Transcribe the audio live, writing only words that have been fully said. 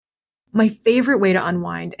My favorite way to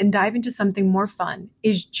unwind and dive into something more fun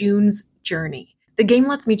is June's Journey. The game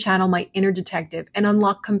lets me channel my inner detective and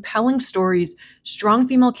unlock compelling stories, strong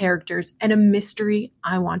female characters, and a mystery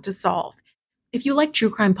I want to solve. If you like true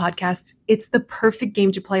crime podcasts, it's the perfect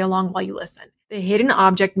game to play along while you listen. The Hidden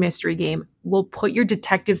Object Mystery Game will put your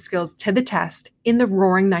detective skills to the test in the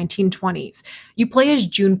roaring 1920s. You play as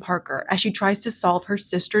June Parker as she tries to solve her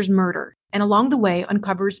sister's murder, and along the way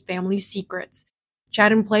uncovers family secrets.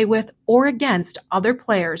 Chat and play with or against other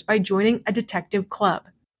players by joining a detective club.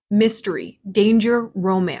 Mystery, danger,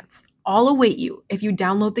 romance all await you if you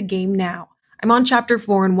download the game now. I'm on Chapter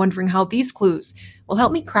 4 and wondering how these clues will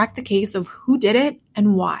help me crack the case of who did it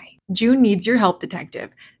and why. June needs your help,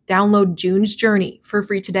 detective. Download June's Journey for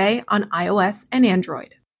free today on iOS and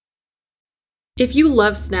Android. If you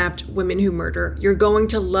love Snapped Women Who Murder, you're going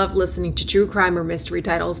to love listening to true crime or mystery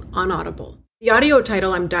titles on Audible. The audio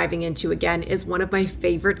title I'm diving into again is one of my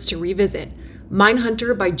favorites to revisit,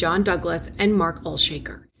 Mindhunter by John Douglas and Mark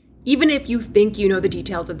Olshaker. Even if you think you know the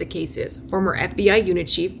details of the cases former FBI unit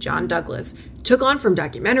chief John Douglas took on from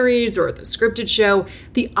documentaries or the scripted show,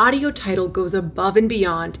 the audio title goes above and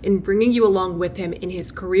beyond in bringing you along with him in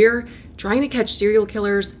his career, trying to catch serial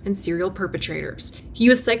killers and serial perpetrators. He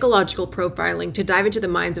used psychological profiling to dive into the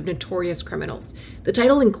minds of notorious criminals. The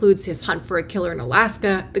title includes his hunt for a killer in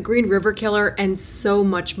Alaska, the Green River Killer, and so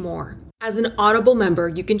much more. As an Audible member,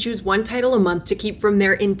 you can choose one title a month to keep from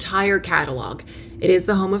their entire catalog. It is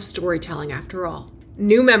the home of storytelling, after all.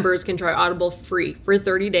 New members can try Audible free for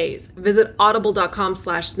 30 days. Visit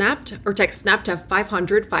audible.com/snapped or text SNAP to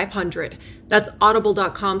 500-500. That's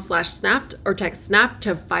audible.com/snapped or text SNAP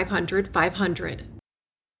to 500-500.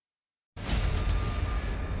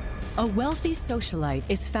 A wealthy socialite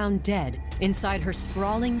is found dead inside her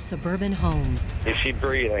sprawling suburban home. Is she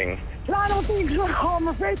breathing? I don't think so. I'm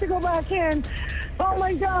afraid to go back in. Oh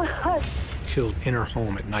my God. Killed in her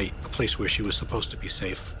home at night, a place where she was supposed to be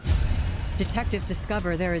safe. Detectives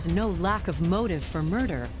discover there is no lack of motive for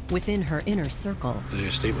murder within her inner circle. The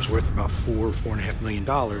estate was worth about $4.5 million.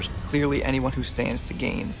 Clearly, anyone who stands to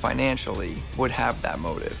gain financially would have that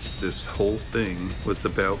motive. This whole thing was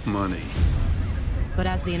about money. But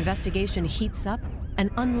as the investigation heats up, an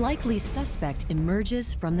unlikely suspect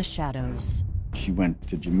emerges from the shadows. She went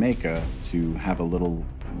to Jamaica to have a little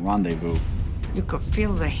rendezvous. You could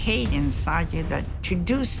feel the hate inside you that to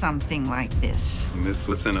do something like this. And this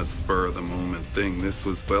wasn't a spur-of-the-moment thing. This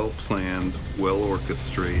was well-planned,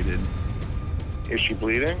 well-orchestrated. Is she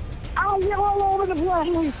bleeding? Oh, you're all over the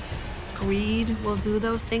place. Greed will do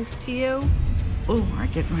those things to you? Oh, I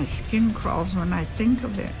get my skin crawls when I think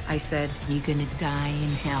of it. I said, you're gonna die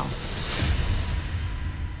in hell.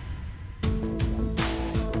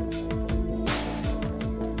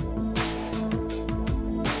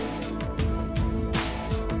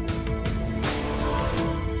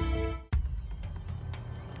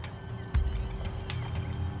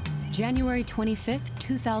 January 25th,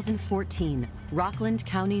 2014, Rockland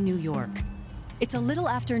County, New York. It's a little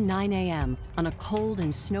after 9 a.m. on a cold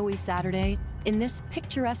and snowy Saturday in this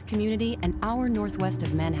picturesque community an hour northwest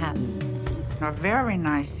of Manhattan. A very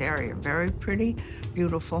nice area, very pretty,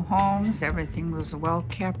 beautiful homes, everything was well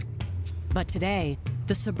kept. But today,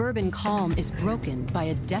 the suburban calm is broken by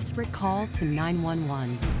a desperate call to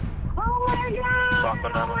 911. Oh my God!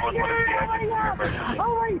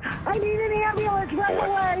 Oh my, I need an ambulance right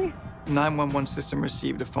away. 911 system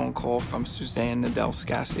received a phone call from Suzanne Nadell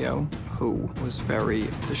Scasio, who was very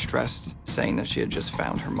distressed, saying that she had just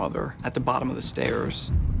found her mother at the bottom of the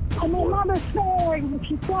stairs. Oh, my mother's falling.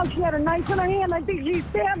 She thought she had a knife in her hand. I think she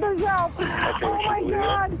stabbed herself. Oh my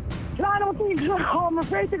God. I don't think so. I'm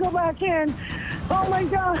afraid to go back in. Oh my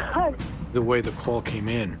God. The way the call came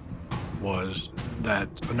in was that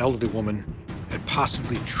an elderly woman had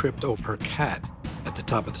possibly tripped over her cat at the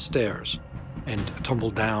top of the stairs and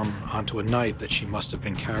tumbled down onto a knife that she must have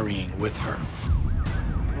been carrying with her.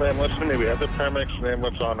 Ma'am, what's the name? We have the paramedics. Ma'am,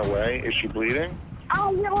 what's on the way? Is she bleeding?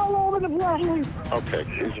 Oh, you're all over the place. Okay.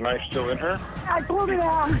 Is the knife still in her? I pulled it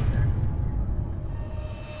out.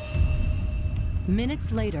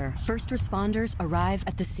 Minutes later, first responders arrive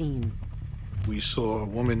at the scene. We saw a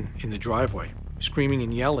woman in the driveway screaming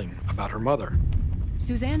and yelling about her mother.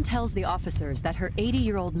 Suzanne tells the officers that her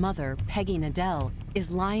 80-year-old mother, Peggy Nadell, is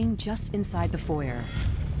lying just inside the foyer.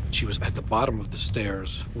 She was at the bottom of the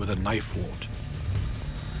stairs with a knife wound.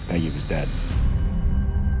 Peggy was dead.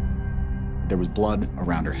 There was blood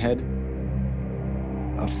around her head.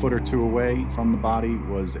 A foot or two away from the body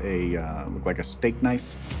was looked like a steak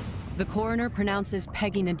knife. The coroner pronounces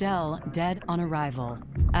Peggy Nadell dead on arrival.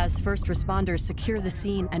 As first responders secure the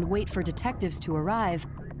scene and wait for detectives to arrive,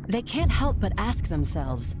 they can't help but ask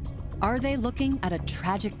themselves, Are they looking at a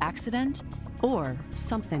tragic accident or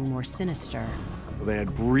something more sinister? They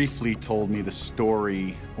had briefly told me the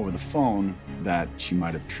story over the phone that she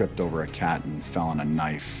might have tripped over a cat and fell on a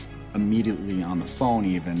knife. Immediately on the phone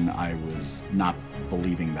even, I was not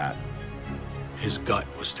believing that. His gut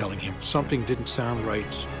was telling him something didn't sound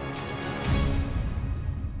right.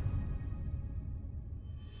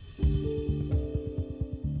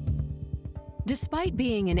 Despite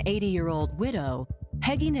being an 80-year-old widow,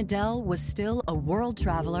 Peggy Nadell was still a world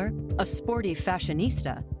traveler, a sporty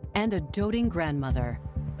fashionista, and a doting grandmother.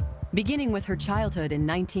 Beginning with her childhood in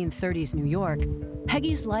 1930s New York,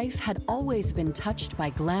 Peggy's life had always been touched by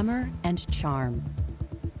glamour and charm.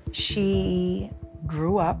 She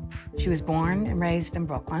grew up. She was born and raised in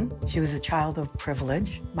Brooklyn. She was a child of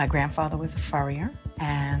privilege. My grandfather was a furrier,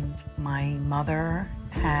 and my mother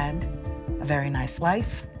had a very nice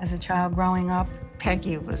life as a child growing up.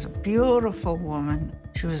 Peggy was a beautiful woman.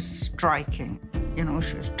 She was striking. You know,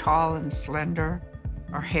 she was tall and slender.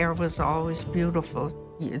 Her hair was always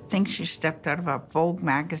beautiful. You'd think she stepped out of a Vogue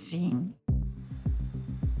magazine.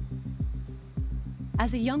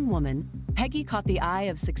 As a young woman, Peggy caught the eye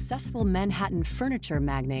of successful Manhattan furniture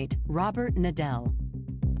magnate Robert Nadell.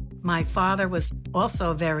 My father was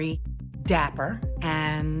also very dapper,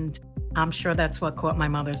 and I'm sure that's what caught my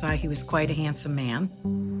mother's eye. He was quite a handsome man.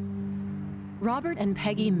 Robert and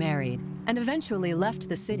Peggy married and eventually left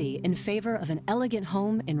the city in favor of an elegant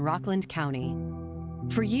home in Rockland County.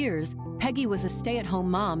 For years, Peggy was a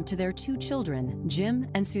stay-at-home mom to their 2 children, Jim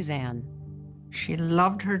and Suzanne. She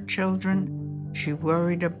loved her children. She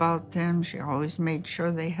worried about them. She always made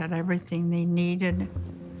sure they had everything they needed.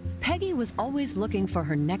 Peggy was always looking for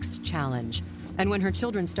her next challenge. And when her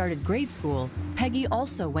children started grade school, Peggy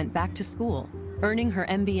also went back to school, earning her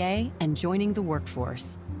MBA and joining the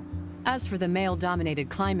workforce. As for the male-dominated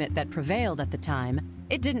climate that prevailed at the time,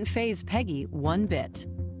 it didn't faze Peggy one bit.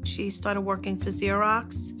 She started working for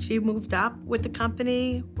Xerox. She moved up with the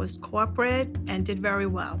company, was corporate, and did very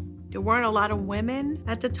well. There weren't a lot of women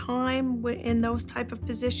at the time in those type of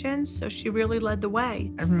positions, so she really led the way.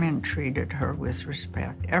 And men treated her with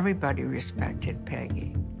respect. Everybody respected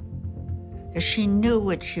Peggy, because she knew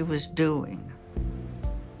what she was doing.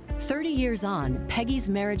 30 years on, Peggy's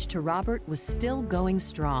marriage to Robert was still going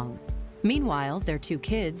strong. Meanwhile, their 2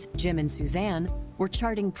 kids, Jim and Suzanne, were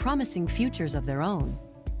charting promising futures of their own.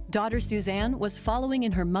 Daughter Suzanne was following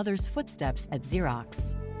in her mother's footsteps at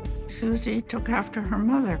Xerox. Susie took after her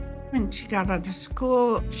mother. When she got out of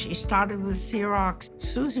school, she started with Xerox.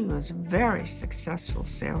 Susie was a very successful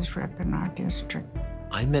sales rep in our district.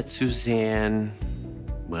 I met Suzanne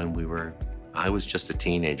when I was just a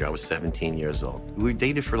teenager. I was 17 years old. We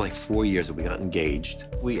dated for like 4 years and we got engaged.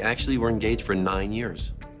 We actually were engaged for 9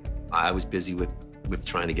 years. I was busy with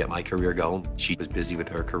trying to get my career going. She was busy with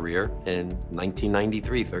her career. In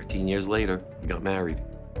 1993, 13 years later, we got married.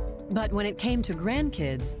 But when it came to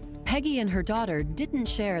grandkids, Peggy and her daughter didn't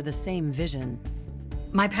share the same vision.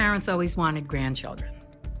 My parents always wanted grandchildren,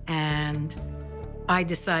 and I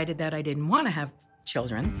decided that I didn't want to have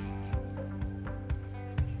children.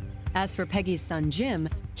 As for Peggy's son, Jim,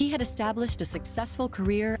 he had established a successful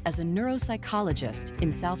career as a neuropsychologist in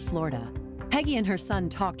South Florida. Peggy and her son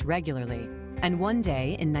talked regularly, and one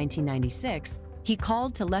day in 1996, he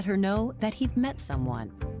called to let her know that he'd met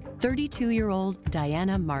someone, 32-year-old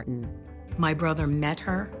Diana Martin. My brother met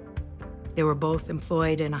her. They were both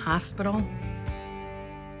employed in a hospital.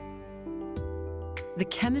 The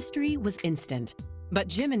chemistry was instant, but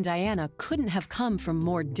Jim and Diana couldn't have come from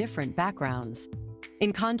more different backgrounds.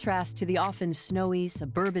 In contrast to the often snowy,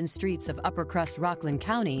 suburban streets of upper-crust Rockland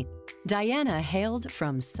County, Diana hailed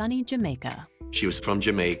from sunny Jamaica. She was from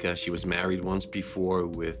Jamaica. She was married once before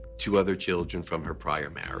with 2 other children from her prior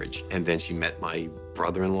marriage. And then she met my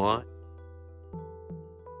brother-in-law.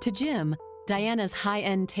 To Jim, Diana's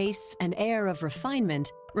high-end tastes and air of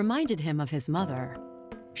refinement reminded him of his mother.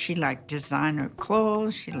 She liked designer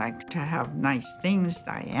clothes. She liked to have nice things.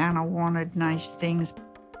 Diana wanted nice things.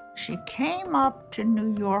 She came up to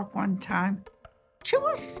New York one time. She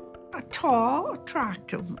was a tall,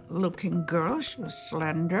 attractive-looking girl. She was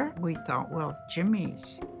slender. We thought, well,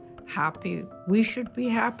 Jimmy's happy. We should be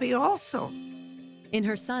happy also. In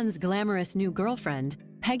her son's glamorous new girlfriend,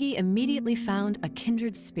 Peggy immediately found a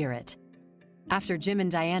kindred spirit. After Jim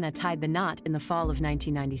and Diana tied the knot in the fall of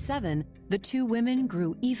 1997, the 2 women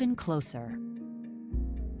grew even closer.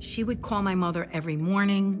 She would call my mother every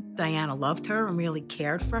morning. Diana loved her and really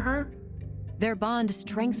cared for her. Their bond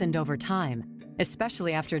strengthened over time,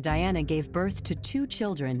 especially after Diana gave birth to 2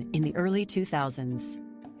 children in the early 2000s.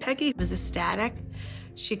 Peggy was ecstatic.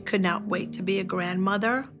 She could not wait to be a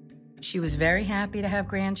grandmother. She was very happy to have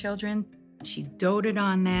grandchildren. She doted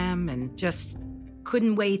on them and just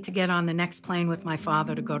couldn't wait to get on the next plane with my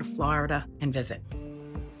father to go to Florida and visit.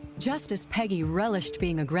 Just as Peggy relished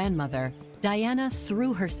being a grandmother, Diana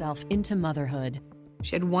threw herself into motherhood.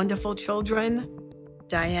 She had wonderful children.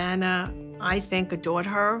 Diana, I think, adored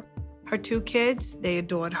her. Her two kids, they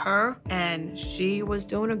adored her, and she was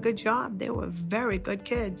doing a good job. They were very good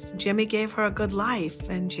kids. Jimmy gave her a good life,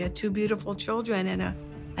 and she had two beautiful children and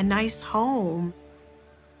a nice home.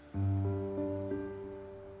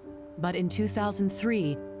 But in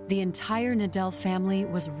 2003, the entire Nadell family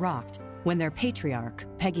was rocked when their patriarch,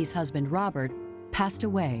 Peggy's husband Robert, passed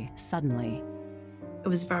away suddenly. It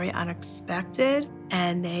was very unexpected,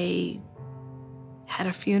 and they had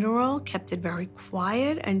a funeral, kept it very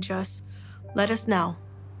quiet, and just let us know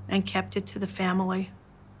and kept it to the family.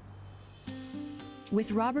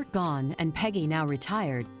 With Robert gone and Peggy now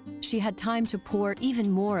retired, she had time to pour even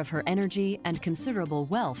more of her energy and considerable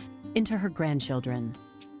wealth into her grandchildren.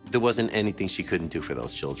 There wasn't anything she couldn't do for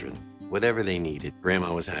those children. Whatever they needed,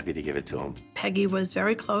 Grandma was happy to give it to them. Peggy was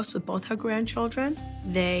very close with both her grandchildren.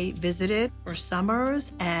 They visited for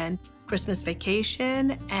summers and Christmas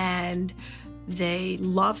vacation, and they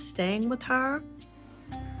loved staying with her.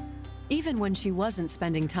 Even when she wasn't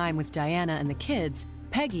spending time with Diana and the kids,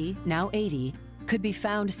 Peggy, now 80, could be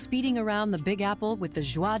found speeding around the Big Apple with the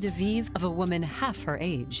joie de vivre of a woman half her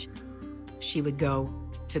age. She would go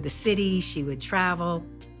to the city, she would travel,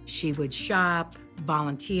 she would shop,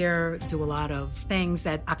 volunteer, do a lot of things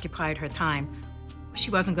that occupied her time.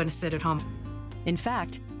 She wasn't going to sit at home. In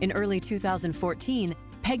fact, in early 2014,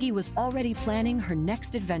 Peggy was already planning her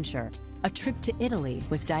next adventure, a trip to Italy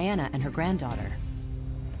with Diana and her granddaughter.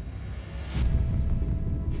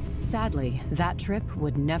 Sadly, that trip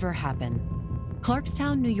would never happen.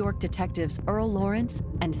 Clarkstown, New York detectives Earl Lawrence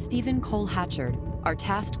and Stephen Cole Hatchard are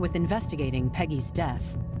tasked with investigating Peggy's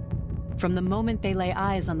death. From the moment they lay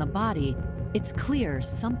eyes on the body, it's clear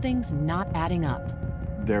something's not adding up.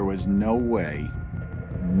 There was no way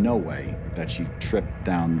that she tripped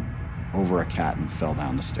down over a cat and fell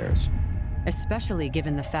down the stairs. Especially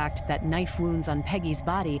given the fact that knife wounds on Peggy's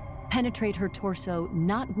body penetrate her torso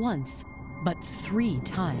not once, but 3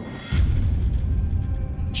 times.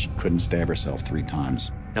 She couldn't stab herself 3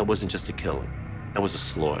 times. That wasn't just a killing. That was a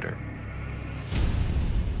slaughter.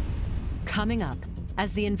 Coming up,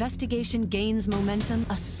 as the investigation gains momentum,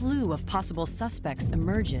 a slew of possible suspects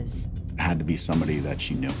emerges. It had to be somebody that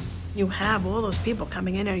she knew. You have all those people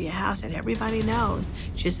coming into your house, and everybody knows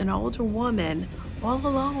she's an older woman, all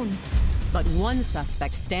alone. But one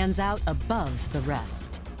suspect stands out above the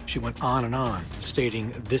rest. She went on,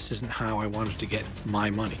 stating, "This isn't how I wanted to get my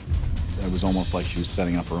money." It was almost like she was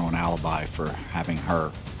setting up her own alibi for having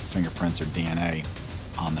her fingerprints or DNA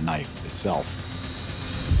on the knife itself.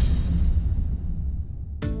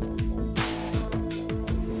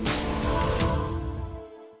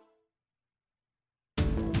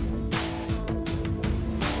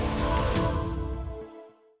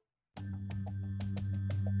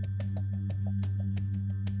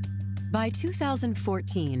 By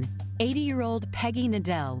 2014, 80-year-old Peggy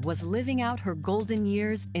Nadell was living out her golden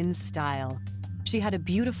years in style. She had a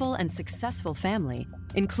beautiful and successful family,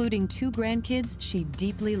 including 2 grandkids she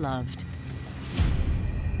deeply loved.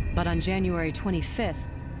 But on January 25th,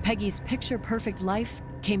 Peggy's picture-perfect life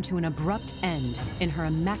came to an abrupt end in her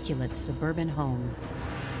immaculate suburban home.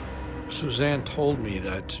 Suzanne told me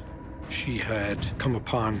that she had come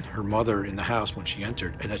upon her mother in the house when she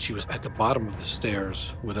entered, and that she was at the bottom of the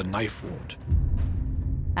stairs with a knife wound.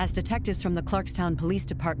 As detectives from the Clarkstown Police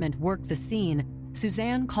Department work the scene,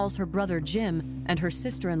 Suzanne calls her brother Jim and her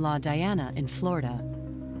sister-in-law Diana in Florida.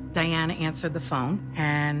 Diana answered the phone,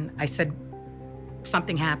 and I said,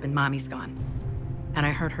 "Something happened, Mommy's gone." And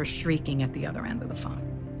I heard her shrieking at the other end of the phone.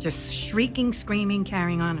 Just shrieking, screaming,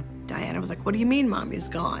 carrying on. Diana was like, "What do you mean Mommy's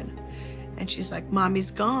gone?" And she's like, "Mommy's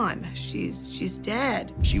gone. She's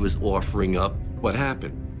dead." She was offering up what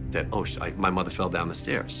happened. That, my mother fell down the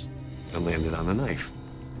stairs and landed on the knife.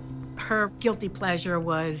 Her guilty pleasure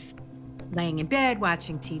was laying in bed,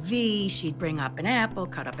 watching TV. She'd bring up an apple,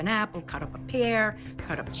 cut up a pear,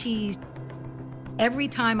 cut up cheese. Every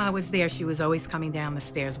time I was there, she was always coming down the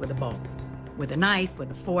stairs with a bowl, with a knife, with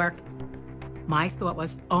a fork. My thought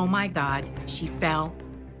was, oh my God, she fell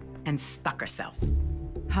and stuck herself.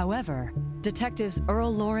 However, detectives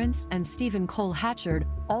Earl Lawrence and Stephen Cole Hatchard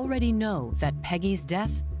already know that Peggy's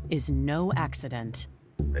death is no accident.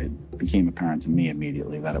 It became apparent to me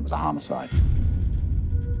immediately that it was a homicide.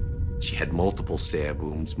 She had multiple stab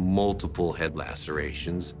wounds, multiple head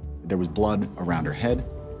lacerations. There was blood around her head.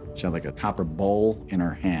 She had like a copper bowl in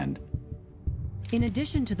her hand. In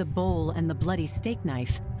addition to the bowl and the bloody steak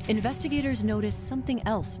knife, investigators noticed something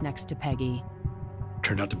else next to Peggy.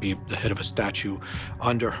 Turned out to be the head of a statue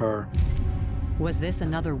under her. Was this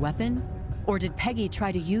another weapon? Or did Peggy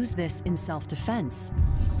try to use this in self-defense?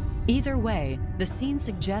 Either way, the scene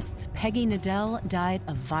suggests Peggy Nadell died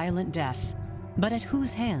a violent death. But at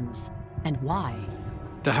whose hands? And why?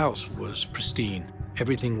 The house was pristine.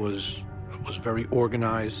 Everything was very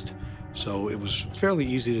organized, so it was fairly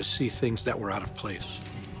easy to see things that were out of place.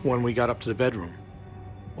 When we got up to the bedroom,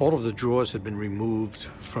 all of the drawers had been removed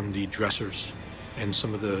from the dressers, and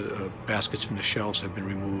some of the baskets from the shelves had been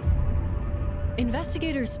removed.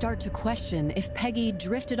 Investigators start to question if Peggy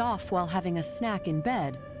drifted off while having a snack in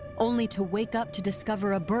bed, only to wake up to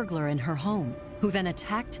discover a burglar in her home, who then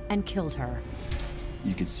attacked and killed her.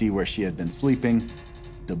 You could see where she had been sleeping.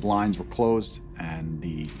 The blinds were closed, and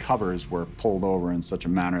the covers were pulled over in such a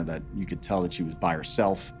manner that you could tell that she was by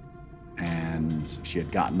herself, and she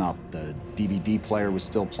had gotten up. The DVD player was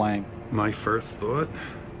still playing. My first thought,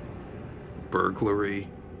 burglary,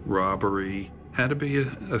 robbery, had to be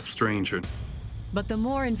a stranger. But the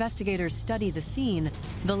more investigators study the scene,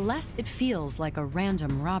 the less it feels like a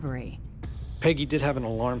random robbery. Peggy did have an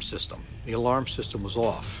alarm system. The alarm system was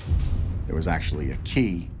off. There was actually a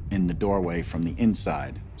key in the doorway from the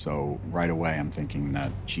inside. So right away, I'm thinking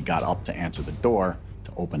that she got up to answer the door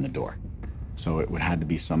to open the door. So it would had to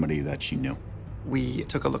be somebody that she knew. We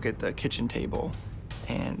took a look at the kitchen table,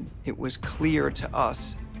 and it was clear to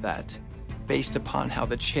us that based upon how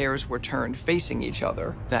the chairs were turned facing each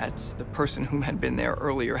other, that the person who had been there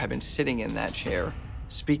earlier had been sitting in that chair,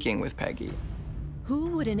 speaking with Peggy. Who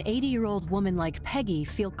would an 80-year-old woman like Peggy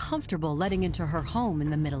feel comfortable letting into her home in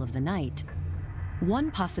the middle of the night?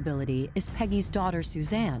 One possibility is Peggy's daughter,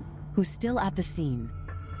 Suzanne, who's still at the scene.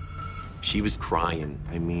 She was crying.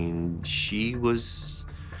 I mean, she was,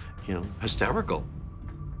 hysterical.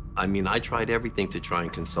 I mean, I tried everything to try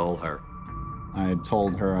and console her. I had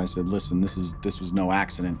told her, I said, listen, this was no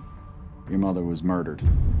accident. Your mother was murdered.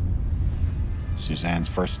 Suzanne's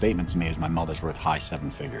first statement to me is my mother's worth high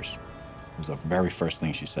seven figures. It was the very first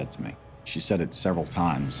thing she said to me. She said it several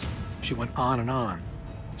times. She went on and on,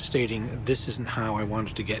 stating, this isn't how I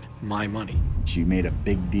wanted to get my money. She made a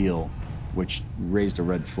big deal, which raised a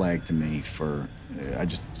red flag to me I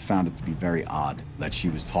just found it to be very odd that she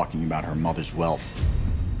was talking about her mother's wealth.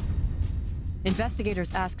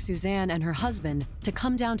 Investigators ask Suzanne and her husband to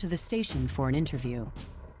come down to the station for an interview.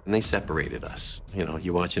 And they separated us.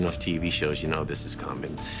 You watch enough TV shows, you know this is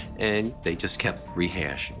coming. And they just kept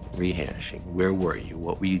rehashing. Where were you?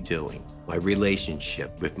 What were you doing? My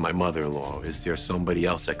relationship with my mother-in-law. Is there somebody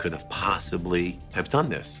else that could have possibly have done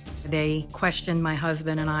this? They questioned my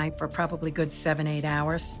husband and I for probably good 7-8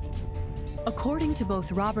 hours. According to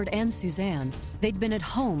both Robert and Suzanne, they'd been at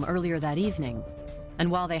home earlier that evening. And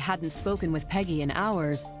while they hadn't spoken with Peggy in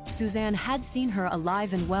hours, Suzanne had seen her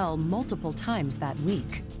alive and well multiple times that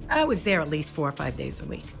week. I was there at least 4 or 5 days a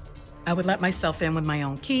week. I would let myself in with my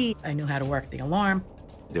own key. I knew how to work the alarm.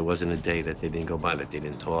 There wasn't a day that they didn't go by that they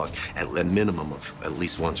didn't talk, at a minimum of at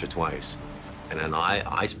least once or twice. And then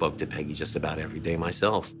I spoke to Peggy just about every day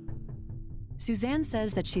myself. Suzanne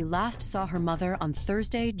says that she last saw her mother on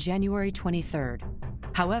Thursday, January 23rd.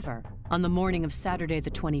 However, on the morning of Saturday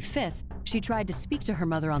the 25th, she tried to speak to her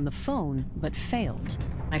mother on the phone, but failed.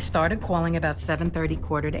 I started calling about 7:30,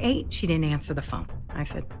 7:45. She didn't answer the phone. I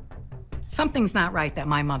said, something's not right that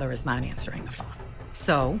my mother is not answering the phone.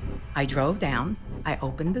 So I drove down, I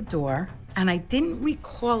opened the door, and I didn't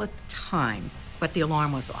recall at the time, but the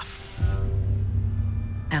alarm was off.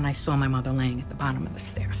 And I saw my mother laying at the bottom of the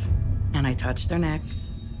stairs. And I touched her neck,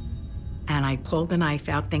 and I pulled the knife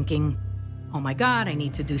out thinking, oh my God, I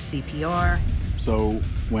need to do CPR. So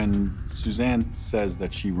when Suzanne says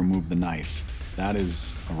that she removed the knife, that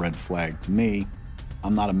is a red flag to me.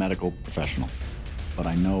 I'm not a medical professional, but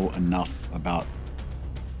I know enough about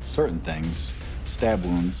certain things, stab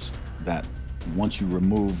wounds, that once you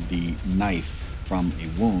remove the knife from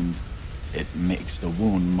a wound, it makes the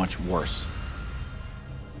wound much worse.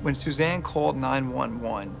 When Suzanne called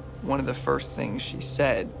 911, one of the first things she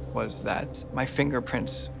said was that my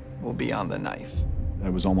fingerprints will be on the knife.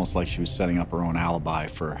 It was almost like she was setting up her own alibi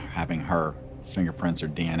for having her fingerprints or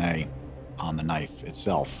DNA on the knife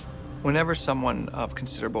itself. Whenever someone of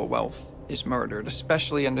considerable wealth is murdered,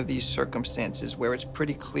 especially under these circumstances where it's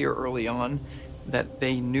pretty clear early on that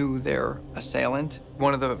they knew their assailant,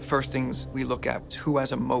 one of the first things we look at is who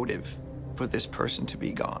has a motive for this person to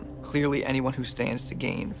be gone. Clearly, anyone who stands to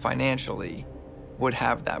gain financially would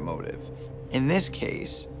have that motive. In this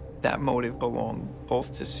case, that motive belonged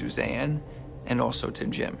both to Suzanne and also to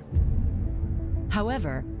Jim.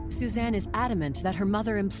 However, Suzanne is adamant that her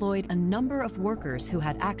mother employed a number of workers who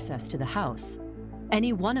had access to the house.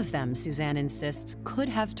 Any one of them, Suzanne insists, could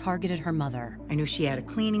have targeted her mother. I knew she had a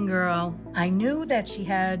cleaning girl. I knew that she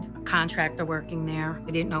had a contractor working there.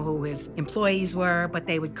 I didn't know who his employees were, but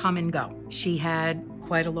they would come and go. She had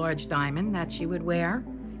quite a large diamond that she would wear.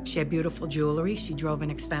 She had beautiful jewelry. She drove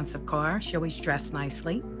an expensive car. She always dressed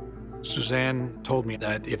nicely. Suzanne told me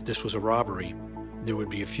that if this was a robbery, there would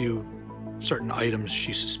be a few certain items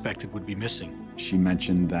she suspected would be missing. She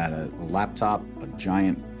mentioned that a laptop, a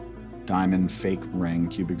giant diamond fake ring,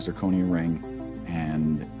 cubic zirconia ring,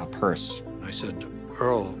 and a purse. I said,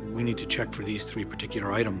 Earl, we need to check for these 3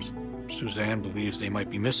 particular items. Suzanne believes they might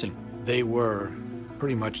be missing. They were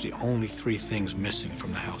pretty much the only 3 things missing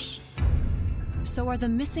from the house. So are the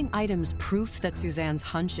missing items proof that Suzanne's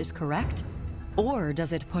hunch is correct? Or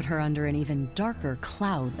does it put her under an even darker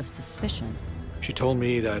cloud of suspicion? She told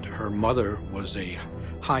me that her mother was a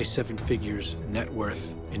high 7 figures net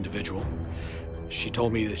worth individual. She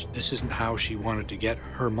told me that this isn't how she wanted to get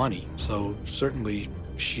her money, so certainly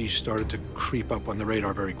she started to creep up on the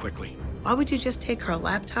radar very quickly. Why would you just take her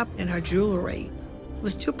laptop and her jewelry? It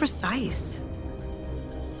was too precise.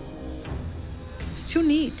 It's too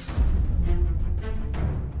neat.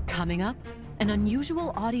 Coming up, an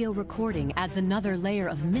unusual audio recording adds another layer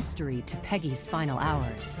of mystery to Peggy's final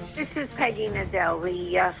hours. This is Peggy Nadell.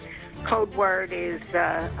 The code word is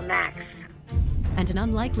Max. And an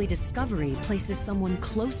unlikely discovery places someone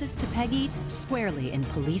closest to Peggy squarely in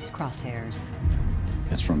police crosshairs.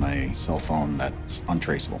 It's from a cell phone that's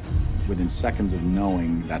untraceable. Within seconds of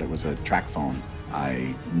knowing that it was a track phone,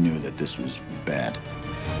 I knew that this was bad.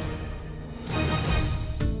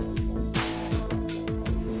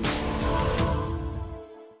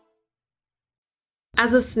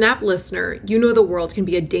 As a Snap listener, you know the world can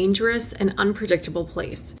be a dangerous and unpredictable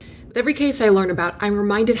place. With every case I learn about, I'm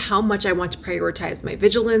reminded how much I want to prioritize my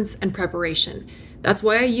vigilance and preparation. That's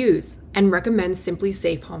why I use and recommend Simply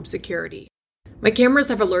Safe Home Security. My cameras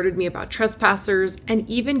have alerted me about trespassers and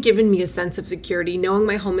even given me a sense of security knowing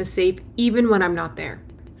my home is safe even when I'm not there.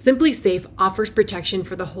 Simply Safe offers protection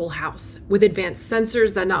for the whole house, with advanced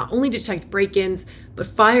sensors that not only detect break-ins, but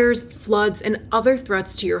fires, floods, and other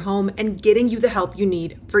threats to your home and getting you the help you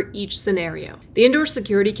need for each scenario. The indoor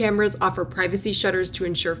security cameras offer privacy shutters to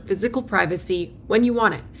ensure physical privacy when you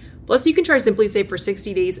want it. Plus, you can try Simply Safe for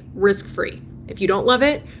 60 days risk-free. If you don't love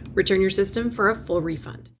it, return your system for a full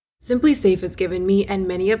refund. Simply Safe has given me and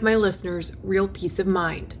many of my listeners real peace of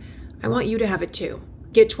mind. I want you to have it too.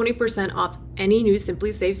 Get 20% off any new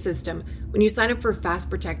Simply Safe system when you sign up for Fast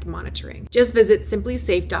Protect monitoring. Just visit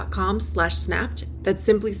simplysafe.com/snapped. That's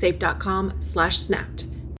simplysafe.com/snapped.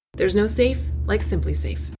 There's no safe like Simply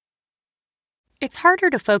Safe. It's harder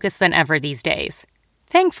to focus than ever these days.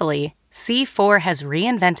 Thankfully, C4 has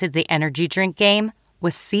reinvented the energy drink game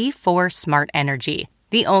with C4 Smart Energy,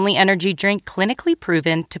 the only energy drink clinically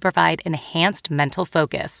proven to provide enhanced mental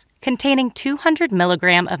focus, containing 200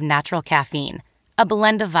 milligrams of natural caffeine, a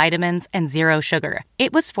blend of vitamins, and 0 sugar.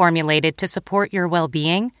 It was formulated to support your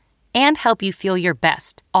well-being and help you feel your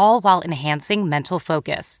best, all while enhancing mental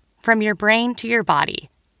focus. From your brain to your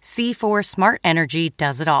body, C4 Smart Energy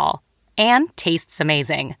does it all and tastes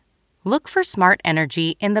amazing. Look for Smart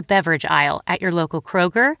Energy in the beverage aisle at your local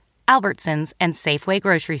Kroger, Albertsons, and Safeway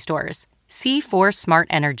grocery stores. C4 Smart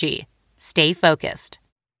Energy. Stay focused.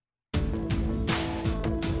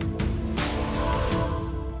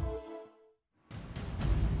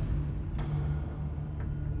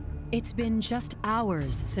 It's been just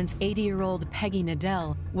hours since 80-year-old Peggy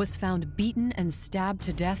Nadell was found beaten and stabbed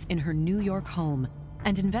to death in her New York home,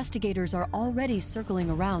 and investigators are already circling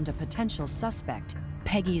around a potential suspect,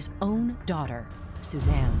 Peggy's own daughter,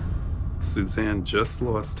 Suzanne. Suzanne just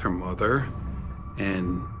lost her mother,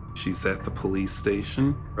 and she's at the police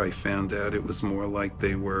station. I found out it was more like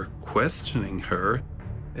they were questioning her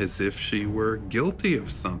as if she were guilty of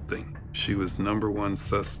something. She was #1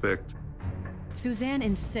 suspect. Suzanne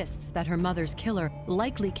insists that her mother's killer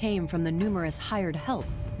likely came from the numerous hired help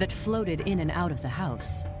that floated in and out of the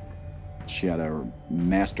house. She had a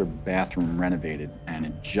master bathroom renovated, and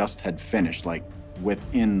it just had finished, like,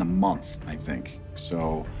 within the month, I think.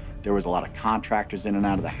 So there was a lot of contractors in and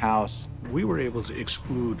out of the house. We were able to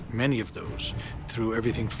exclude many of those through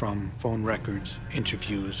everything from phone records,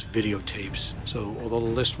 interviews, videotapes. So although the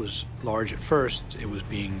list was large at first, it was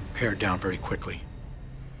being pared down very quickly.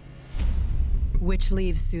 Which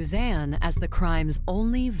leaves Suzanne as the crime's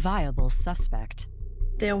only viable suspect.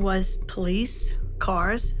 There was police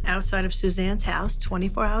cars outside of Suzanne's house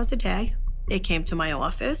 24 hours a day. They came to my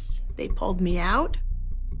office. They pulled me out.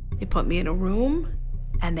 They put me in a room.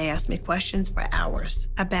 And they asked me questions for hours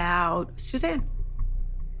about Suzanne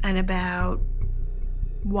and about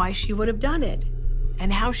why she would have done it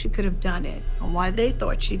and how she could have done it and why they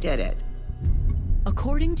thought she did it.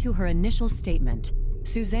 According to her initial statement,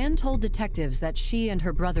 Suzanne told detectives that she and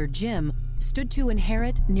her brother Jim stood to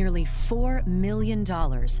inherit nearly $4 million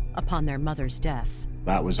upon their mother's death.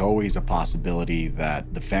 That was always a possibility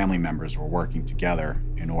that the family members were working together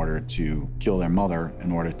in order to kill their mother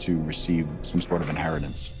in order to receive some sort of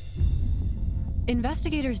inheritance.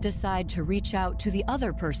 Investigators decide to reach out to the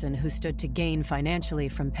other person who stood to gain financially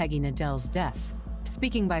from Peggy Nadell's death.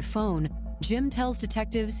 Speaking by phone, Jim tells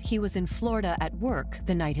detectives he was in Florida at work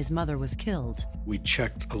the night his mother was killed. We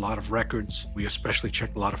checked a lot of records. We especially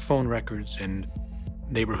checked a lot of phone records and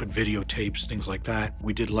neighborhood videotapes, things like that.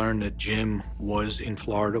 We did learn that Jim was in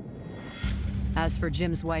Florida. As for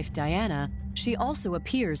Jim's wife, Diana, she also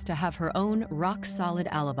appears to have her own rock-solid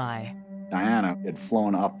alibi. Diana had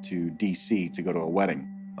flown up to D.C. to go to a wedding.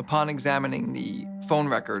 Upon examining the phone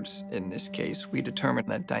records in this case, we determined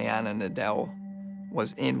that Diana Nadell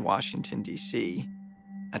was in Washington, D.C.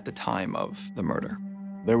 at the time of the murder.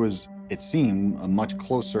 There was, it seemed, a much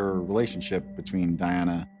closer relationship between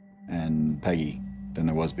Diana and Peggy than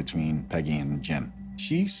there was between Peggy and Jim.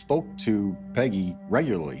 She spoke to Peggy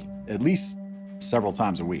regularly, at least several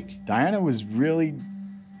times a week. Diana was really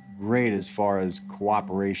great as far as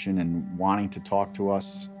cooperation and wanting to talk to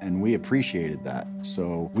us, and we appreciated that.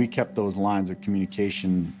 So we kept those lines of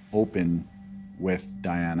communication open with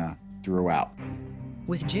Diana throughout.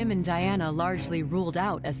 With Jim and Diana largely ruled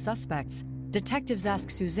out as suspects, detectives ask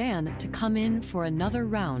Suzanne to come in for another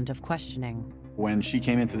round of questioning. When she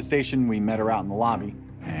came into the station, we met her out in the lobby,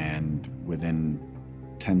 and within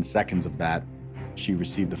 10 seconds of that, she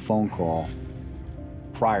received a phone call.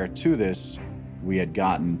 Prior to this, we had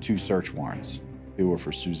gotten 2 search warrants. They were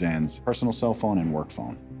for Suzanne's personal cell phone and work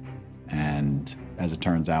phone. And as it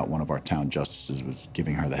turns out, one of our town justices was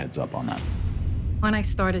giving her the heads up on that. When I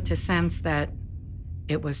started to sense that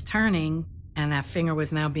it was turning and that finger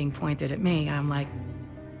was now being pointed at me, I'm like,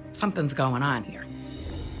 something's going on here,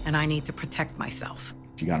 and I need to protect myself.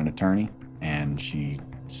 She got an attorney, and she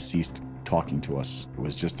ceased talking to us. It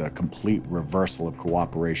was just a complete reversal of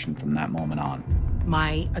cooperation from that moment on.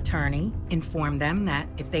 My attorney informed them that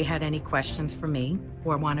if they had any questions for me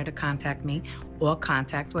or wanted to contact me, all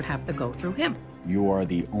contact would have to go through him. You are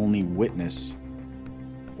the only witness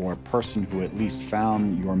or person who at least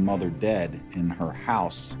found your mother dead in her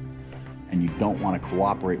house, and you don't want to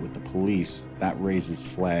cooperate with the police. That raises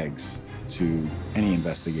flags to any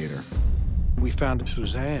investigator. We found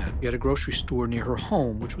Suzanne at a grocery store near her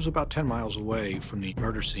home, which was about 10 miles away from the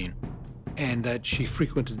murder scene, and that she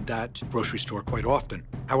frequented that grocery store quite often.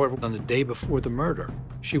 However, on the day before the murder,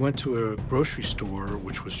 she went to a grocery store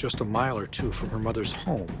which was just a mile or 2 from her mother's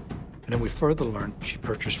home. And then we further learned she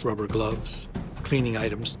purchased rubber gloves, cleaning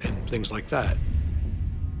items, and things like that.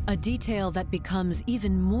 A detail that becomes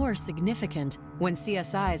even more significant when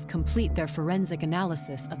CSIs complete their forensic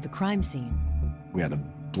analysis of the crime scene. We had a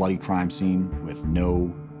bloody crime scene with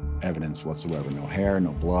no evidence whatsoever. No hair,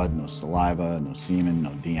 no blood, no saliva, no semen, no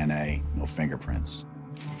DNA, no fingerprints.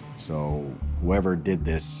 So whoever did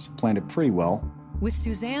this planned it pretty well. With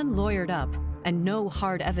Suzanne lawyered up and no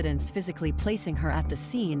hard evidence physically placing her at the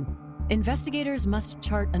scene, investigators must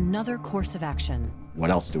chart another course of action.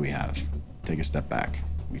 What else do we have? Take a step back.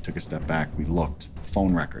 We took a step back, we looked.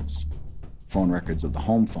 Phone records of the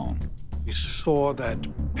home phone. We saw that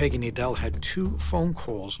Peggy Nadell had 2 phone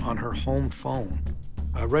calls on her home phone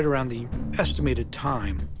right around the estimated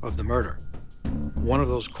time of the murder. One of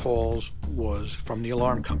those calls was from the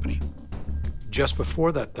alarm company. Just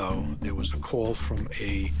before that, though, there was a call from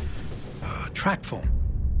a track phone.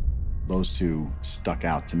 Those 2 stuck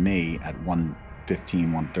out to me at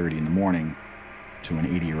 1:15, 1:30 in the morning to an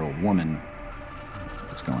 80-year-old woman.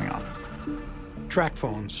 What's going on? Track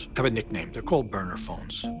phones have a nickname. They're called burner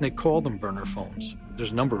phones. They call them burner phones.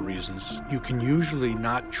 There's a number of reasons. You can usually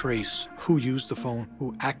not trace who used the phone,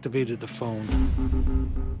 who activated the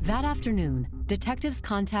phone. That afternoon, detectives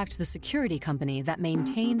contact the security company that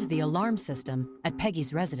maintained the alarm system at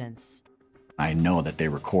Peggy's residence. I know that they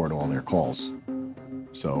record all their calls,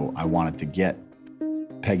 so I wanted to get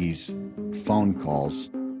Peggy's phone calls,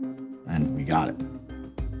 and we got it.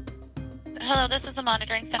 Hello, this is the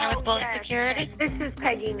monitoring center with Bullet Security. This is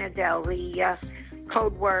Peggy Nadell. The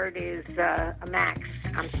code word is Max.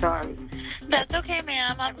 I'm sorry. That's okay,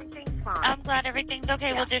 ma'am. Everything's fine. I'm glad everything's okay.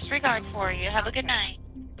 Yeah. We'll disregard for you. Have a good night.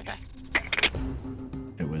 Okay.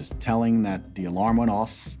 It was telling that the alarm went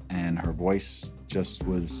off, and her voice just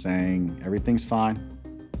was saying, everything's fine,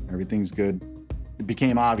 everything's good. It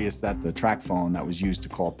became obvious that the track phone that was used to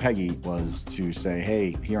call Peggy was to say,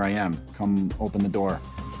 hey, here I am. Come open the door.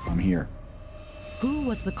 I'm here. Who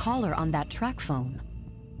was the caller on that track phone?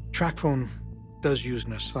 Track phone does use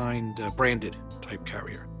an assigned branded type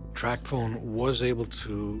carrier. Track phone was able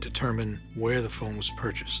to determine where the phone was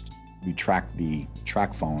purchased. We tracked the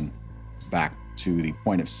track phone back to the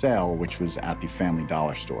point of sale, which was at the Family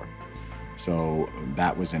Dollar store. So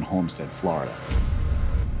that was in Homestead, Florida.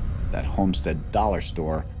 That Homestead Dollar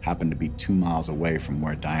store happened to be 2 miles away from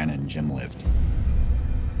where Diana and Jim lived.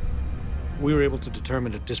 We were able to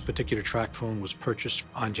determine that this particular track phone was purchased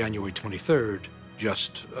on January 23rd,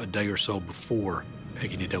 just a day or so before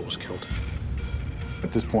Peggy Nadell was killed.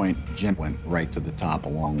 At this point, Jim went right to the top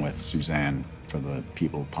along with Suzanne for the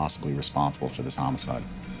people possibly responsible for this homicide.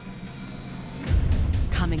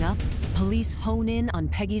 Coming up, police hone in on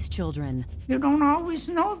Peggy's children. You don't always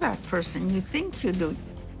know that person. You think you do.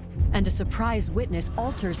 And a surprise witness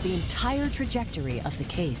alters the entire trajectory of the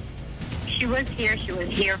case. She was here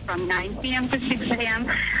from 9 p.m. to 6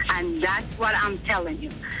 a.m., and that's what I'm telling you.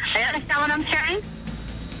 You understand what I'm saying?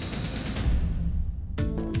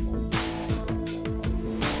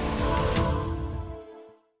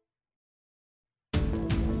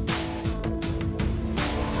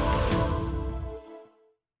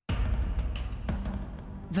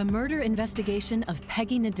 The murder investigation of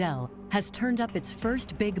Peggy Nadell has turned up its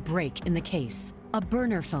first big break in the case, a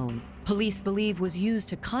burner phone police believe was used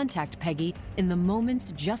to contact Peggy in the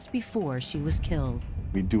moments just before she was killed.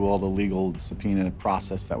 We do all the legal subpoena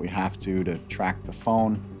process that we have to track the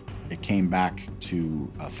phone. It came back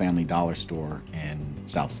to a Family Dollar store in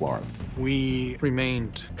South Florida. We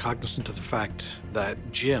remained cognizant of the fact that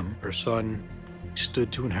Jim, her son,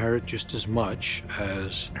 stood to inherit just as much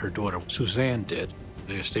as her daughter Suzanne did.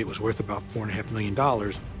 The estate was worth about $4.5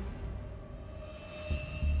 million.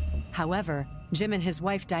 However, Jim and his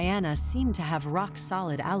wife Diana seemed to have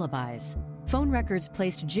rock-solid alibis. Phone records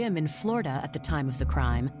placed Jim in Florida at the time of the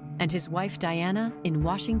crime, and his wife Diana in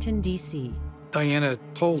Washington, D.C. Diana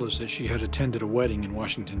told us that she had attended a wedding in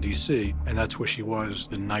Washington, D.C., and that's where she was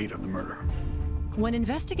the night of the murder. When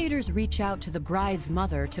investigators reach out to the bride's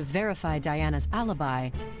mother to verify Diana's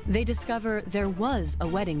alibi, they discover there was a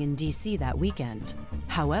wedding in D.C. that weekend.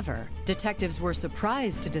 However, detectives were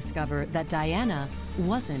surprised to discover that Diana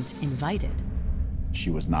wasn't invited. She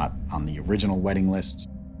was not on the original wedding list.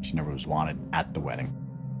 She never was wanted at the wedding.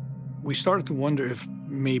 We started to wonder if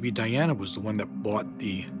maybe Diana was the one that bought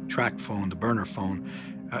the track phone, the burner phone,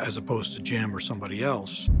 as opposed to Jim or somebody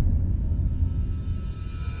else.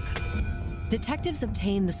 Detectives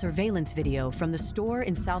obtained the surveillance video from the store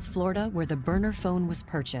in South Florida where the burner phone was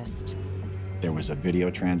purchased. There was a video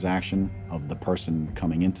transaction of the person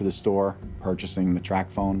coming into the store, purchasing the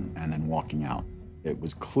track phone, and then walking out. It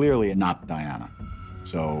was clearly not Diana.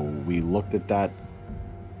 So we looked at that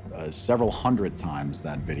several hundred times,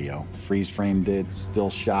 that video. Freeze framed it, still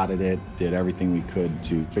shot at it, did everything we could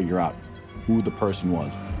to figure out who the person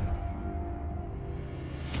was.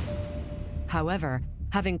 However,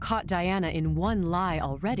 having caught Diana in one lie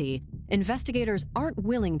already, investigators aren't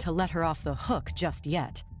willing to let her off the hook just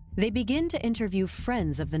yet. They begin to interview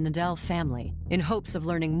friends of the Nadell family in hopes of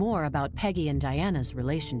learning more about Peggy and Diana's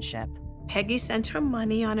relationship. Peggy sent her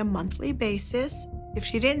money on a monthly basis. If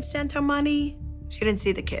she didn't send her money, she didn't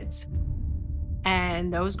see the kids.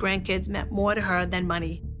 And those grandkids meant more to her than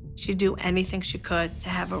money. She'd do anything she could to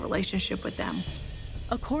have a relationship with them.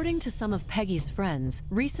 According to some of Peggy's friends,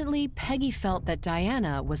 recently Peggy felt that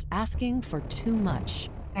Diana was asking for too much.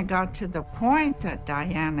 It got to the point that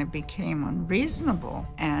Diana became unreasonable,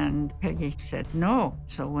 and Peggy said no.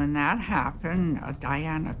 So when that happened,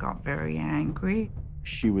 Diana got very angry.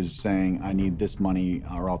 She was saying, I need this money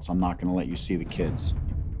or else I'm not going to let you see the kids.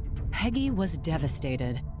 Peggy was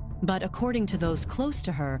devastated, but according to those close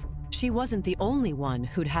to her, she wasn't the only one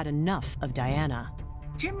who'd had enough of Diana.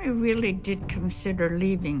 Jimmy really did consider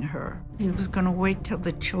leaving her. He was going to wait till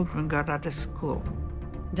the children got out of school.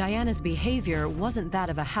 Diana's behavior wasn't that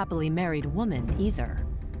of a happily married woman either.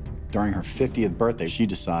 During her 50th birthday, she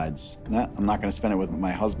decides, nah, I'm not going to spend it with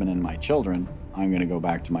my husband and my children. I'm going to go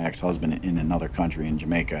back to my ex-husband in another country in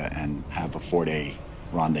Jamaica and have a 4-day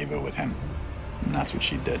rendezvous with him. And that's what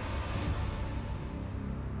she did.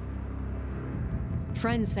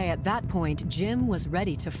 Friends say at that point, Jim was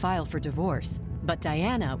ready to file for divorce, but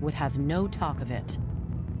Diana would have no talk of it.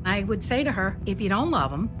 I would say to her, if you don't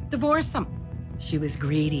love him, divorce him. She was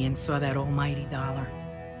greedy and saw that almighty dollar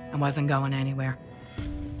and wasn't going anywhere.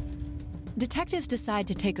 Detectives decide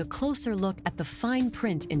to take a closer look at the fine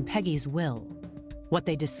print in Peggy's will. What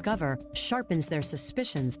they discover sharpens their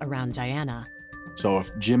suspicions around Diana. So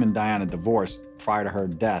if Jim and Diana divorced prior to her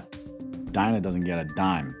death, Diana doesn't get a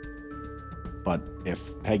dime. But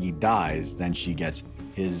if Peggy dies, then she gets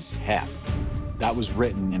his half. That was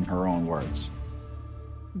written in her own words.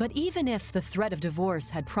 But even if the threat of divorce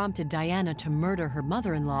had prompted Diana to murder her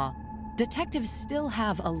mother-in-law, detectives still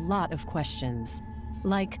have a lot of questions.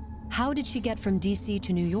 Like, how did she get from D.C.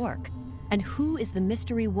 to New York? And who is the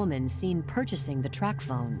mystery woman seen purchasing the track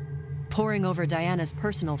phone? Poring over Diana's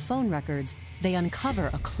personal phone records, they uncover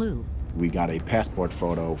a clue. We got a passport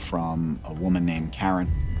photo from a woman named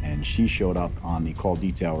Karen, and she showed up on the call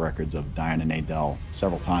detail records of Diana Nadell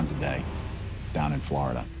several times a day down in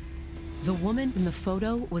Florida. The woman in the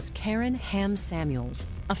photo was Karen Ham Samuels,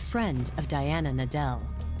 a friend of Diana Nadell.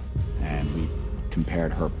 And we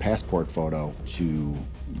compared her passport photo to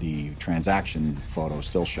the transaction photo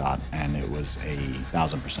still shot, and it was a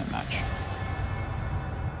 1,000% match.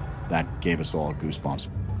 That gave us all goosebumps.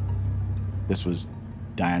 This was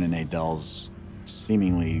Diana Nadell's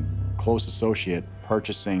seemingly close associate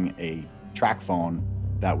purchasing a track phone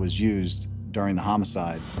that was used during the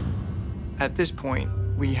homicide. At this point,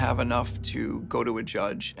 we have enough to go to a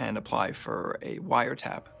judge and apply for a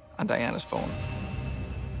wiretap on Diana's phone.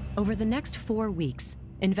 Over the next 4 weeks,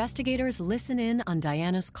 investigators listen in on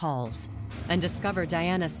Diana's calls and discover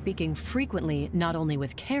Diana speaking frequently not only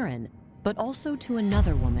with Karen, but also to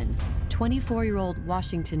another woman, 24-year-old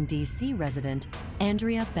Washington, D.C. resident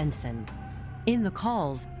Andrea Benson. In the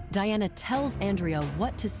calls, Diana tells Andrea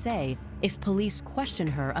what to say if police question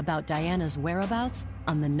her about Diana's whereabouts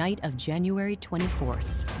on the night of January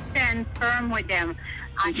 24th. Stand firm with them.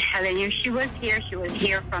 I'm telling you, she was here. She was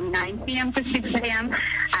here from 9 p.m. to 6 a.m.,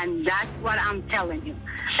 and that's what I'm telling you.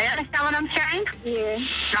 You understand what I'm saying? Yeah.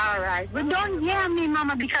 All right. But don't yell at me,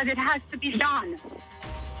 Mama, because it has to be done.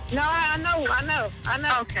 No, I know.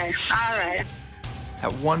 Okay, all right.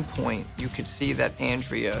 At one point, you could see that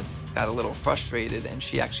Andrea got a little frustrated, and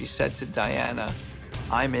she actually said to Diana,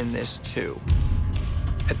 "I'm in this too."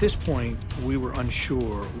 At this point, we were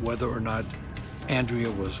unsure whether or not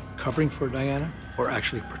Andrea was covering for Diana or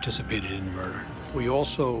actually participated in the murder. We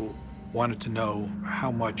also wanted to know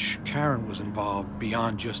how much Karen was involved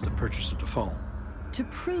beyond just the purchase of the phone. To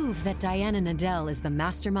prove that Diana Nadell is the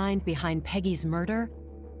mastermind behind Peggy's murder,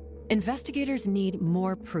 investigators need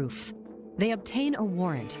more proof. They obtain a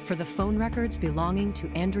warrant for the phone records belonging to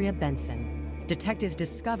Andrea Benson. Detectives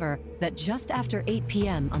discover that just after 8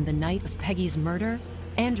 p.m. on the night of Peggy's murder,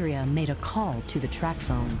 Andrea made a call to the track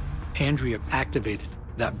phone. Andrea activated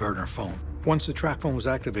that burner phone. Once the track phone was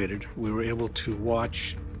activated, we were able to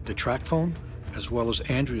watch the track phone as well as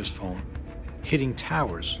Andrea's phone hitting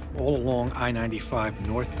towers all along I-95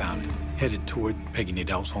 northbound, headed toward Peggy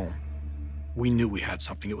Nadell's home. We knew we had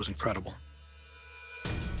something. It was incredible.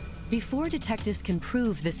 Before detectives can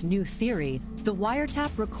prove this new theory, the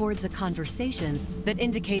wiretap records a conversation that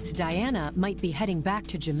indicates Diana might be heading back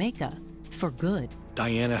to Jamaica for good.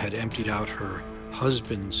 Diana had emptied out her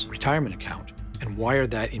husband's retirement account and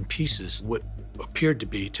wired that in pieces, what appeared to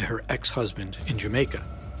be to her ex-husband in Jamaica.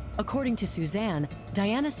 According to Suzanne,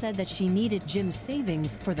 Diana said that she needed Jim's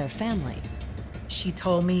savings for their family. She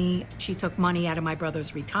told me she took money out of my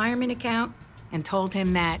brother's retirement account and told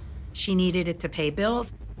him that she needed it to pay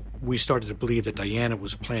bills. We started to believe that Diana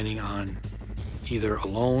was planning on, either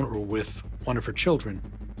alone or with one of her children,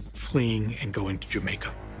 fleeing and going to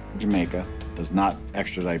Jamaica. Jamaica does not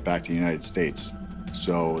extradite back to the United States,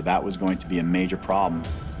 so that was going to be a major problem.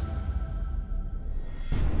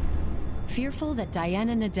 Fearful that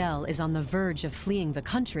Diana Nadell is on the verge of fleeing the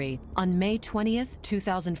country, on May 20th,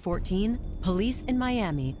 2014, police in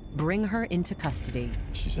Miami bring her into custody.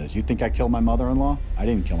 She says, "You think I killed my mother-in-law? I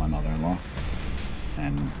didn't kill my mother-in-law."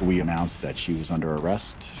 And we announced that she was under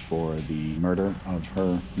arrest for the murder of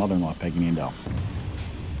her mother-in-law, Peggy Nadell.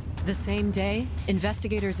 The same day,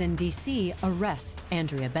 investigators in D.C. arrest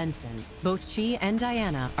Andrea Benson. Both she and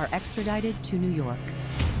Diana are extradited to New York.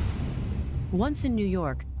 Once in New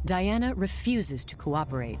York, Diana refuses to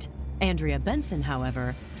cooperate. Andrea Benson,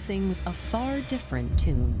 however, sings a far different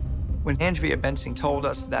tune. When Andrea Benson told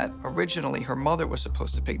us that originally her mother was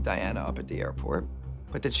supposed to pick Diana up at the airport,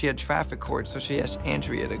 but that she had traffic court, so she asked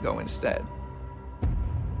Andrea to go instead.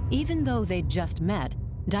 Even though they'd just met,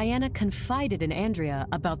 Diana confided in Andrea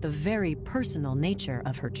about the very personal nature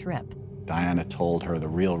of her trip. Diana told her the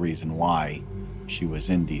real reason why she was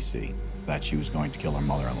in D.C., that she was going to kill her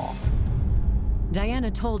mother-in-law.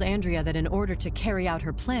 Diana told Andrea that in order to carry out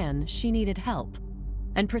her plan, she needed help,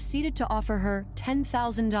 and proceeded to offer her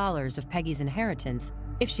 $10,000 of Peggy's inheritance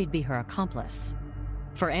if she'd be her accomplice.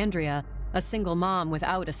 For Andrea, a single mom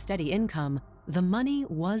without a steady income, the money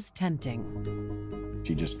was tempting.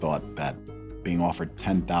 She just thought that being offered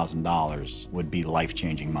 $10,000 would be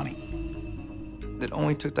life-changing money. It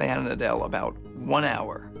only took Diana Nadell about 1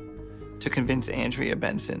 hour to convince Andrea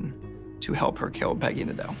Benson to help her kill Peggy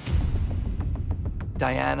Nadell.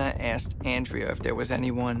 Diana asked Andrea if there was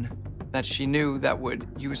anyone that she knew that would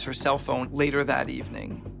use her cell phone later that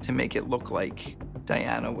evening to make it look like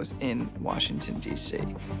Diana was in Washington, D.C.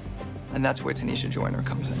 And that's where Tanisha Joyner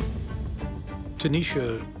comes in.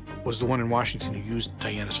 Tanisha was the one in Washington who used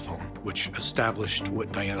Diana's phone, which established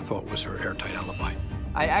what Diana thought was her airtight alibi.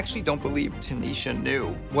 I actually don't believe Tanisha knew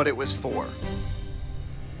what it was for.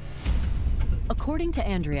 According to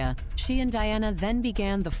Andrea, she and Diana then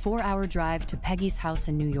began the 4-hour drive to Peggy's house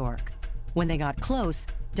in New York. When they got close,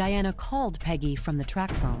 Diana called Peggy from the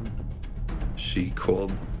track phone. She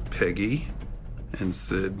called Peggy and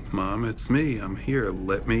said, "Mom, it's me. I'm here.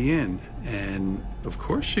 Let me in." And of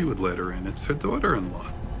course she would let her in. It's her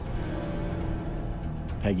daughter-in-law.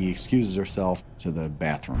 Peggy excuses herself to the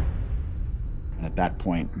bathroom. And at that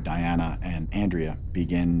point, Diana and Andrea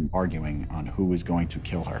begin arguing on who was going to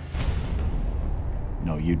kill her.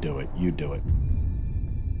 "No, you do it. You do it."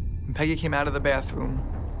 When Peggy came out of the bathroom,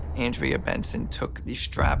 Andrea Benson took the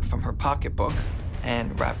strap from her pocketbook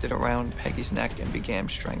and wrapped it around Peggy's neck and began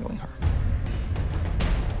strangling her.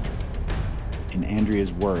 In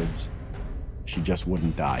Andrea's words, she just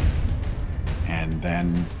wouldn't die. And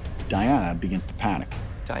then Diana begins to panic.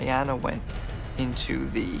 Diana went into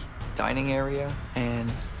the dining area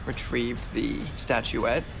and retrieved the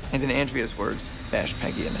statuette, and in Andrea's words, bashed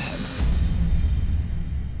Peggy in the head.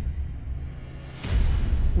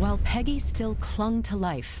 While Peggy still clung to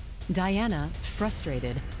life, Diana,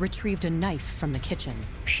 frustrated, retrieved a knife from the kitchen.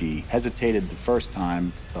 She hesitated the first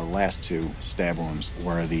time. The last 2 stab wounds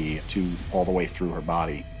were the 2 all the way through her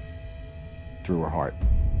body, through her heart.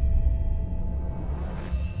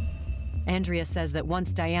 Andrea says that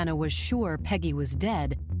once Diana was sure Peggy was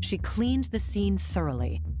dead, she cleaned the scene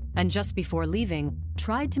thoroughly, and just before leaving,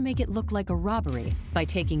 tried to make it look like a robbery by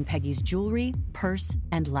taking Peggy's jewelry, purse,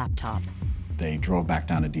 and laptop. They drove back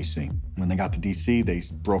down to D.C. When they got to D.C., they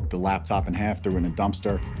broke the laptop in half, threw it in a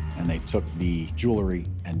dumpster, and they took the jewelry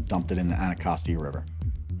and dumped it in the Anacostia River.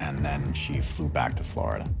 And then she flew back to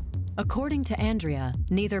Florida. According to Andrea,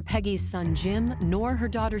 neither Peggy's son Jim nor her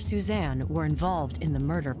daughter Suzanne were involved in the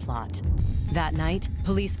murder plot. That night,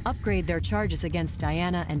 police upgrade their charges against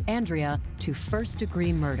Diana and Andrea to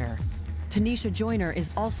first-degree murder. Tanisha Joyner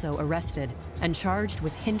is also arrested and charged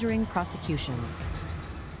with hindering prosecution.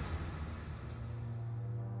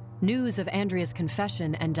 News of Andrea's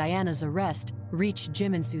confession and Diana's arrest reached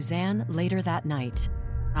Jim and Suzanne later that night.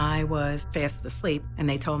 I was fast asleep, and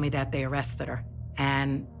they told me that they arrested her.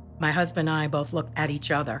 And my husband and I both looked at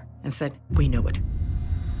each other and said, "We knew it."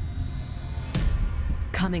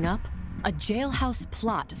 Coming up, a jailhouse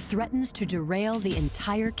plot threatens to derail the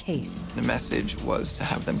entire case. The message was to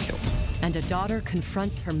have them killed. And a daughter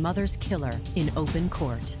confronts her mother's killer in open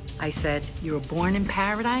court. I said, "You were born in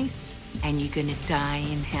paradise, and you're gonna die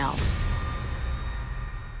in hell."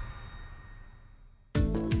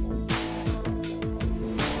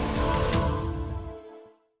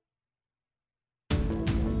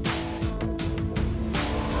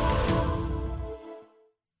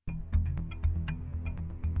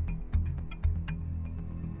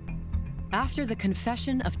 After the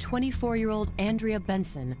confession of 24-year-old Andrea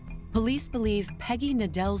Benson, police believe Peggy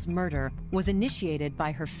Nadell's murder was initiated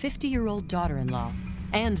by her 50-year-old daughter-in-law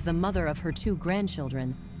and the mother of her 2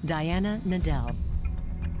 grandchildren, Diana Nadell.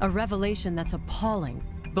 A revelation that's appalling,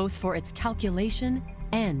 both for its calculation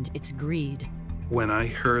and its greed. When I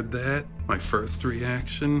heard that, my first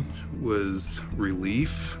reaction was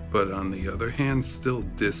relief, but on the other hand, still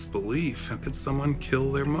disbelief. How could someone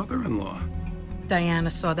kill their mother-in-law? Diana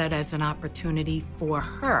saw that as an opportunity for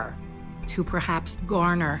her to perhaps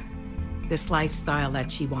garner this lifestyle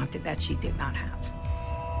that she wanted, that she did not have.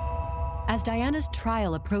 As Diana's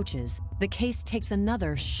trial approaches, the case takes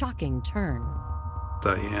another shocking turn.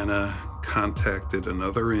 Diana contacted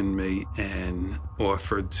another inmate and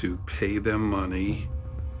offered to pay them money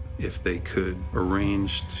if they could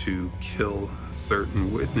arrange to kill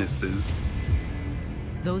certain witnesses.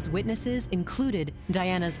 Those witnesses included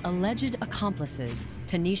Diana's alleged accomplices,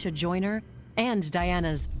 Tanisha Joyner, and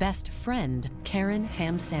Diana's best friend, Karen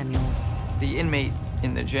Ham Samuels. The inmate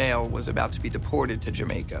in the jail was about to be deported to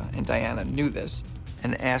Jamaica, and Diana knew this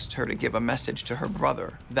and asked her to give a message to her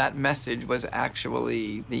brother. That message was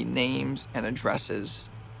actually the names and addresses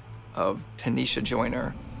of Tanisha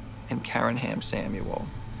Joyner and Karen Ham Samuel,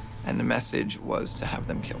 and the message was to have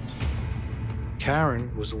them killed.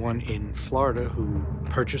 Karen was the one in Florida who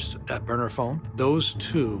purchased that burner phone. Those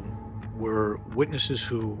 2 were witnesses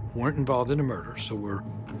who weren't involved in a murder, so were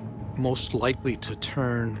most likely to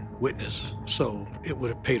turn witness. So it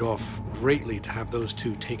would have paid off greatly to have those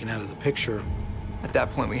two taken out of the picture. At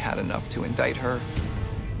that point, we had enough to indict her.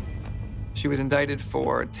 She was indicted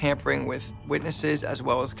for tampering with witnesses as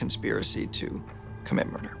well as conspiracy to commit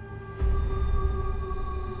murder.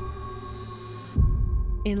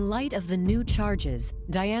 In light of the new charges,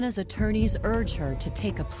 Diana's attorneys urge her to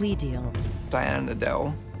take a plea deal. Diana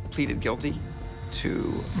Nadell pleaded guilty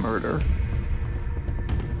to murder.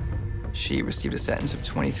 She received a sentence of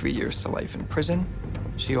 23 years to life in prison.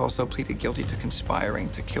 She also pleaded guilty to conspiring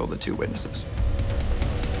to kill the two witnesses.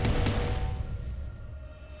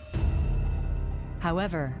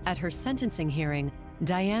 However, at her sentencing hearing,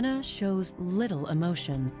 Diana shows little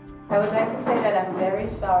emotion. I would like to say that I'm very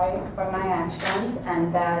sorry for my actions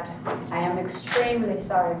and that I am extremely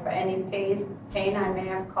sorry for any pain I may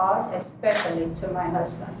have caused, especially to my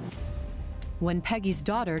husband. When Peggy's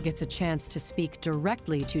daughter gets a chance to speak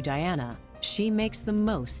directly to Diana, she makes the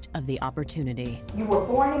most of the opportunity. You were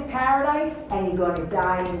born in paradise and you're going to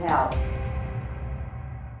die in hell.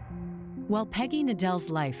 While Peggy Nadell's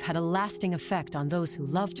life had a lasting effect on those who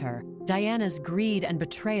loved her, Diana's greed and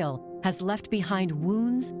betrayal has left behind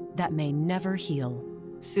wounds that may never heal.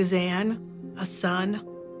 Suzanne, a son,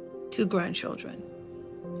 2 grandchildren.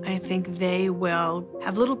 I think they will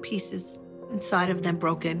have little pieces inside of them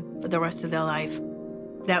broken for the rest of their life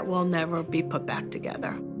that will never be put back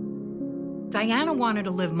together. Diana wanted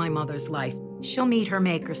to live my mother's life. She'll meet her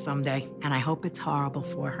maker someday, and I hope it's horrible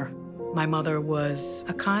for her. My mother was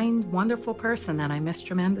a kind, wonderful person that I miss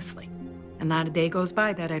tremendously. And not a day goes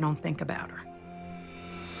by that I don't think about her.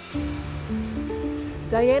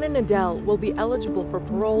 Diana Nadell will be eligible for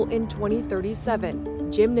parole in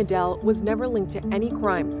 2037. Jim Nadell was never linked to any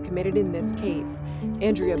crimes committed in this case.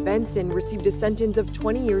 Andrea Benson received a sentence of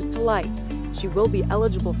 20 years to life. She will be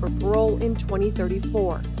eligible for parole in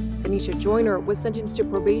 2034. Tanisha Joyner was sentenced to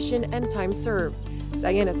probation and time served.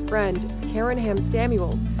 Diana's friend, Karen Ham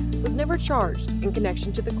Samuels, was never charged in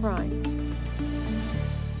connection to the crime.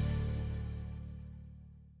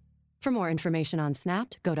 For more information on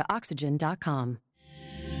Snapped, go to oxygen.com.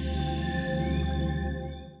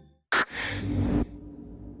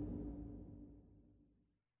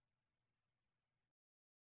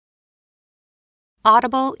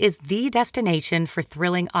 Audible is the destination for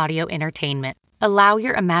thrilling audio entertainment. Allow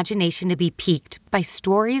your imagination to be piqued by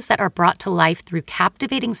stories that are brought to life through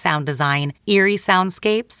captivating sound design, eerie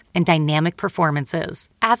soundscapes, and dynamic performances.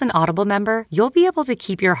 As an Audible member, you'll be able to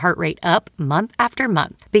keep your heart rate up month after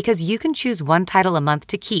month because you can choose one title a month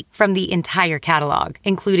to keep from the entire catalog,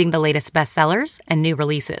 including the latest bestsellers and new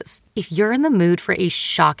releases. If you're in the mood for a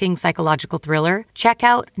shocking psychological thriller, check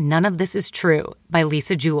out None of This Is True by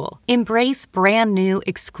Lisa Jewell. Embrace brand new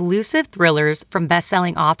exclusive thrillers from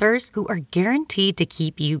best-selling authors who are guaranteed to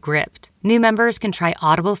keep you gripped. New members can try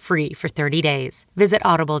Audible free for 30 days. Visit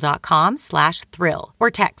audible.com/thrill or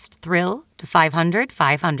text thrill to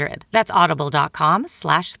 500-500. That's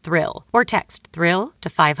audible.com/thrill or text thrill to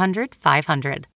 500-500.